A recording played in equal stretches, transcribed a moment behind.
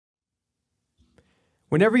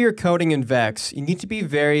Whenever you're coding in Vex, you need to be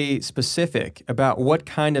very specific about what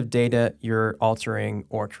kind of data you're altering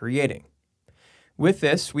or creating. With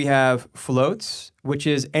this, we have floats, which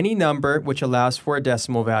is any number which allows for a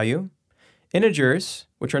decimal value, integers,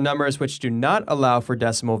 which are numbers which do not allow for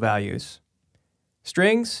decimal values,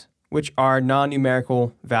 strings, which are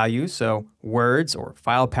non-numerical values, so words or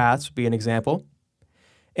file paths would be an example,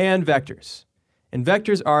 and vectors. And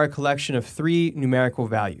vectors are a collection of 3 numerical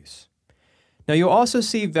values. Now you'll also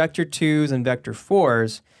see vector 2s and vector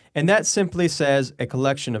 4s, and that simply says a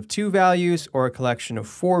collection of 2 values or a collection of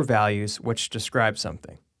 4 values which describe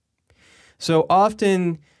something. So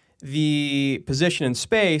often the position in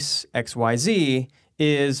space, XYZ,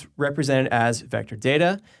 is represented as vector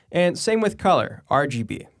data, and same with color,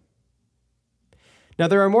 RGB. Now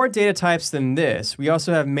there are more data types than this. We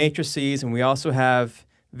also have matrices and we also have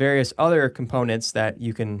various other components that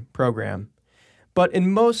you can program. But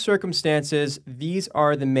in most circumstances, these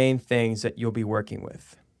are the main things that you'll be working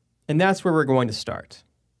with. And that's where we're going to start.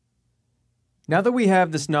 Now that we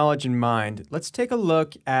have this knowledge in mind, let's take a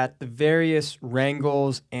look at the various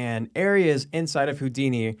wrangles and areas inside of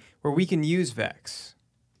Houdini where we can use Vex.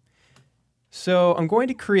 So I'm going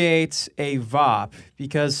to create a VOP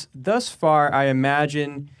because thus far I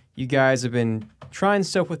imagine you guys have been trying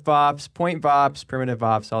stuff with VOPs, point VOPs, primitive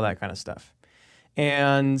VOPs, all that kind of stuff.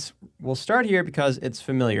 And we'll start here because it's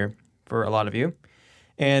familiar for a lot of you.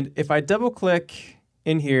 And if I double click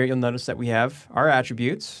in here, you'll notice that we have our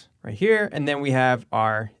attributes right here, and then we have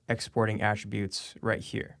our exporting attributes right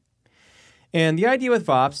here. And the idea with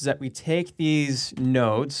VOPs is that we take these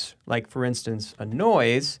nodes, like for instance, a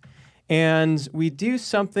noise, and we do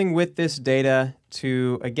something with this data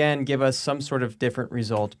to, again, give us some sort of different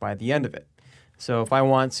result by the end of it. So if I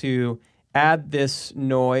want to add this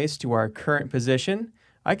noise to our current position,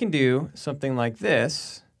 I can do something like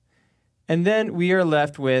this, and then we are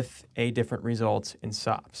left with a different result in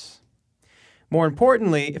SOPs. More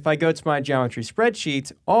importantly, if I go to my geometry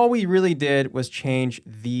spreadsheet, all we really did was change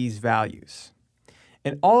these values.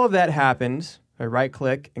 And all of that happened, if I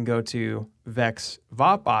right-click and go to Vex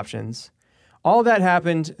VOP options, all that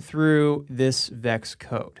happened through this Vex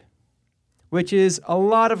code, which is a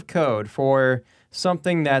lot of code for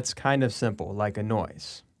something that's kind of simple, like a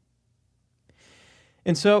noise.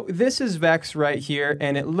 And so this is Vex right here,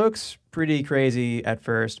 and it looks pretty crazy at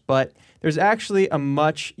first, but there's actually a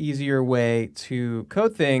much easier way to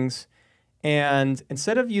code things. And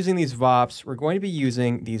instead of using these VOPs, we're going to be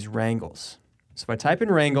using these wrangles. So if I type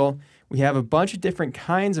in wrangle, we have a bunch of different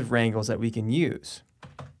kinds of wrangles that we can use.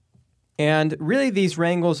 And really, these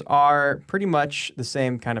wrangles are pretty much the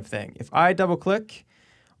same kind of thing. If I double click,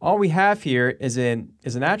 all we have here is an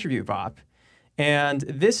attribute VOP. And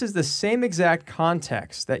this is the same exact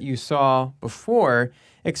context that you saw before,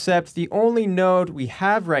 except the only node we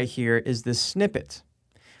have right here is this snippet,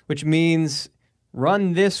 which means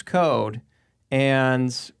run this code,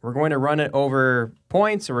 and we're going to run it over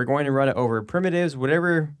points, or we're going to run it over primitives,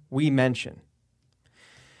 whatever we mention.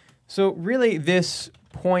 So really, this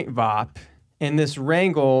point VOP and this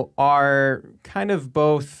wrangle are kind of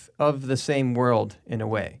both of the same world in a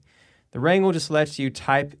way. The wrangle just lets you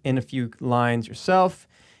type in a few lines yourself,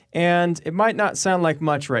 and it might not sound like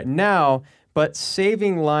much right now, but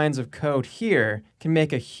saving lines of code here can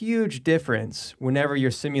make a huge difference whenever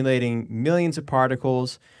you're simulating millions of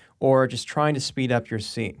particles or just trying to speed up your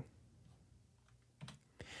scene.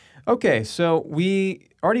 Okay, so we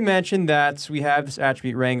already mentioned that we have this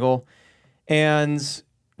attribute wrangle, and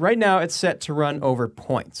right now it's set to run over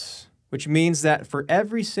points, which means that for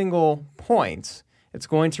every single point, it's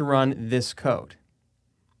going to run this code.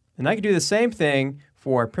 And I can do the same thing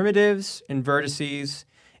for primitives and vertices,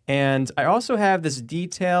 and I also have this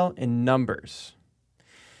detail in numbers.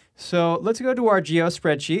 So let's go to our geo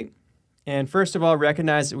spreadsheet, and first of all,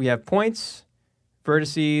 recognize that we have points,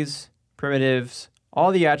 vertices, primitives,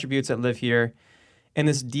 all the attributes that live here, and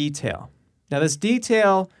this detail. Now this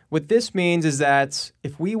detail, what this means is that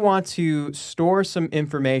if we want to store some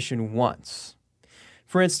information once,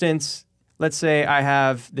 for instance, let's say I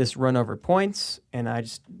have this run over points, and I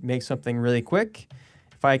just make something really quick.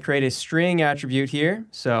 If I create a string attribute here,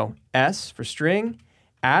 so S for string,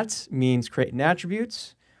 at means create an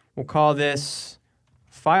attribute. We'll call this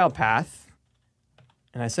file path,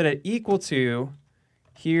 and I set it equal to,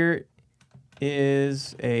 here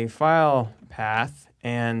is a file path,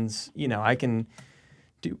 and I can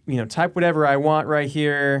do type whatever I want right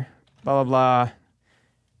here, blah blah blah.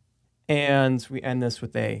 And we end this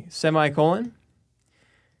with a semicolon.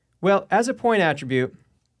 Well, as a point attribute,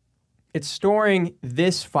 it's storing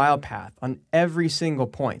this file path on every single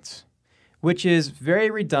point. which is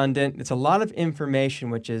very redundant. It's a lot of information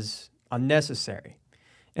which is unnecessary.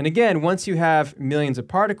 And again, once you have millions of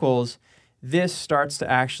particles, this starts to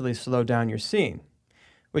actually slow down your scene,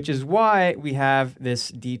 which is why we have this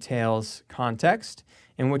details context,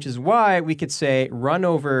 and which is why we could say run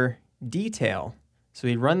over detail. So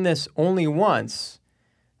we run this only once,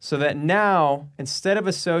 so that now, instead of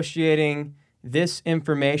associating this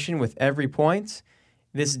information with every point,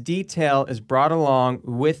 this detail is brought along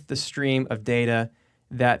with the stream of data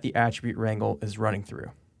that the attribute wrangle is running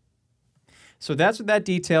through. So that's what that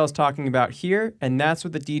detail is talking about here, and that's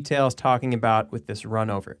what the detail is talking about with this run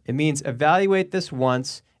over. It means evaluate this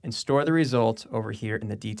once and store the result over here in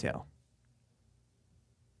the detail.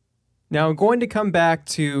 Now I'm going to come back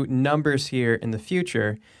to numbers here in the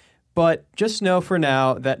future, but just know for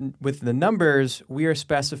now that with the numbers, we are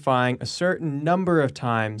specifying a certain number of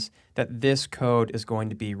times that this code is going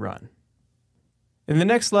to be run. In the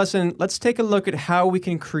next lesson, let's take a look at how we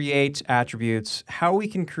can create attributes, how we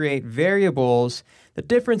can create variables, the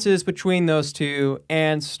differences between those two,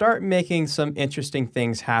 and start making some interesting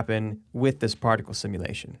things happen with this particle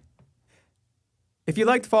simulation. If you'd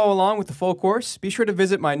like to follow along with the full course, be sure to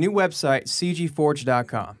visit my new website,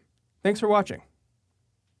 cgforge.com. Thanks for watching.